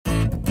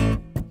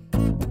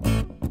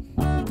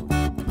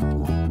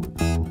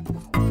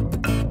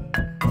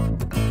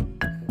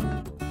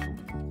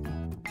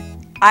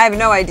I have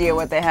no idea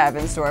what they have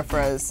in store for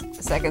us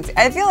second season.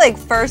 I feel like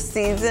first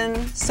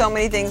season, so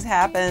many things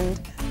happened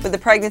with the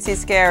pregnancy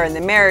scare and the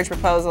marriage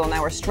proposal, and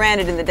now we're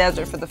stranded in the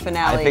desert for the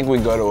finale. I think we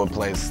go to a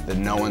place that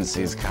no one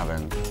sees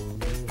coming,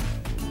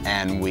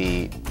 and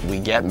we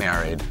get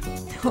married.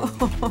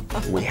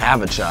 We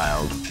have a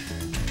child,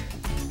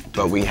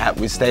 but we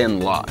stay in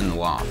the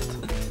loft.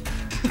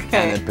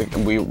 Okay.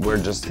 And we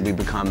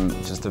become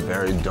just a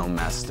very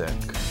domestic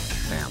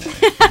family.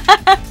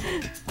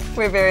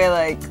 We're very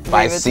like...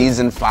 By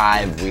season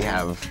 5, we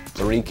have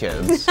 3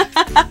 kids,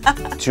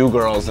 2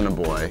 girls and a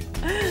boy.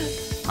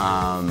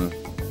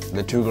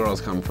 The 2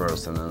 girls come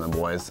first, and then the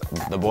boy's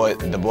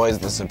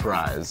the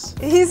surprise.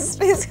 He's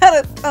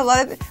got a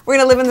lot of... We're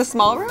gonna live in the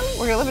small room?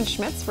 We're gonna live in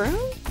Schmidt's room?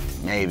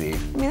 Maybe. I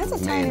mean, that's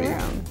a tiny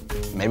room.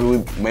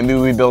 Maybe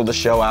we build the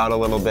show out a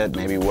little bit.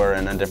 Maybe we're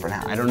in a different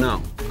house. I don't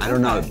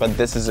know. But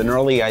this is an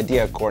early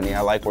idea, Courtney.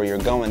 I like where you're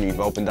going. You've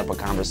opened up a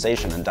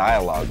conversation and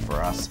dialogue for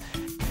us.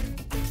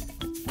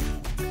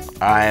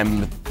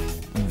 I'm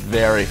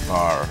very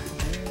far,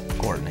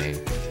 Courtney.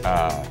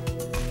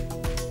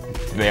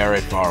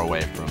 Very far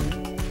away from...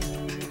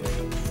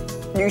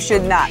 You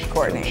should not,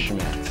 Courtney.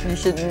 Schmidt. You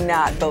should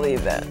not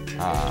believe that.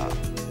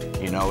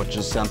 You know, it's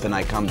just something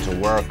I come to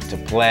work to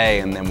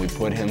play, and then we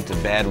put him to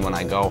bed when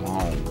I go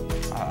home.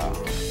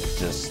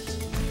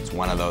 It's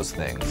one of those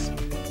things.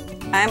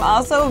 I'm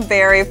also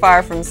very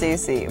far from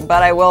Cece,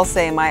 but I will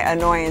say my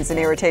annoyance and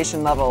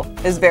irritation level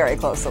is very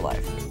close to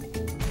life.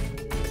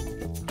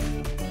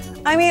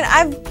 I mean,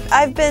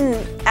 I've been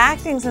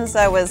acting since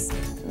I was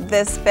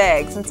this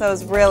big, since I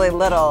was really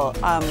little,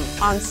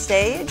 on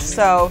stage,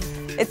 so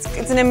it's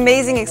an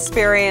amazing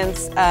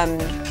experience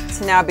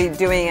to now be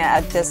doing it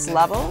at this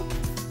level.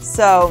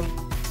 So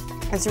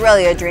it's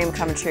really a dream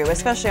come true,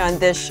 especially on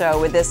this show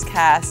with this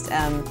cast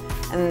and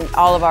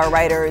all of our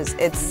writers.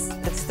 It's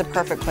the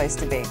perfect place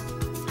to be.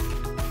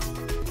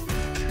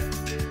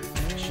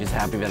 She's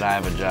happy that I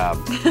have a job.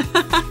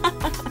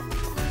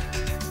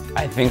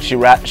 I think she'd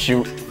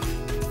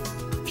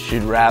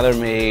rather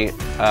me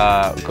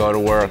go to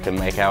work and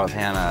make out with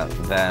Hannah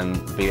than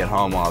be at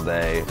home all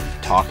day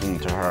talking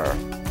to her.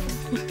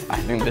 I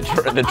think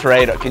the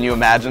trade. Can you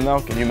imagine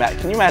though? Can you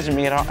imagine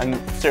me at home? I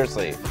mean,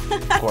 seriously,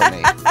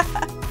 Courtney.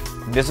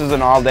 This is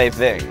an all-day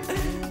thing.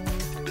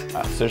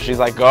 So she's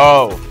like,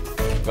 go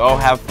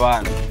have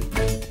fun.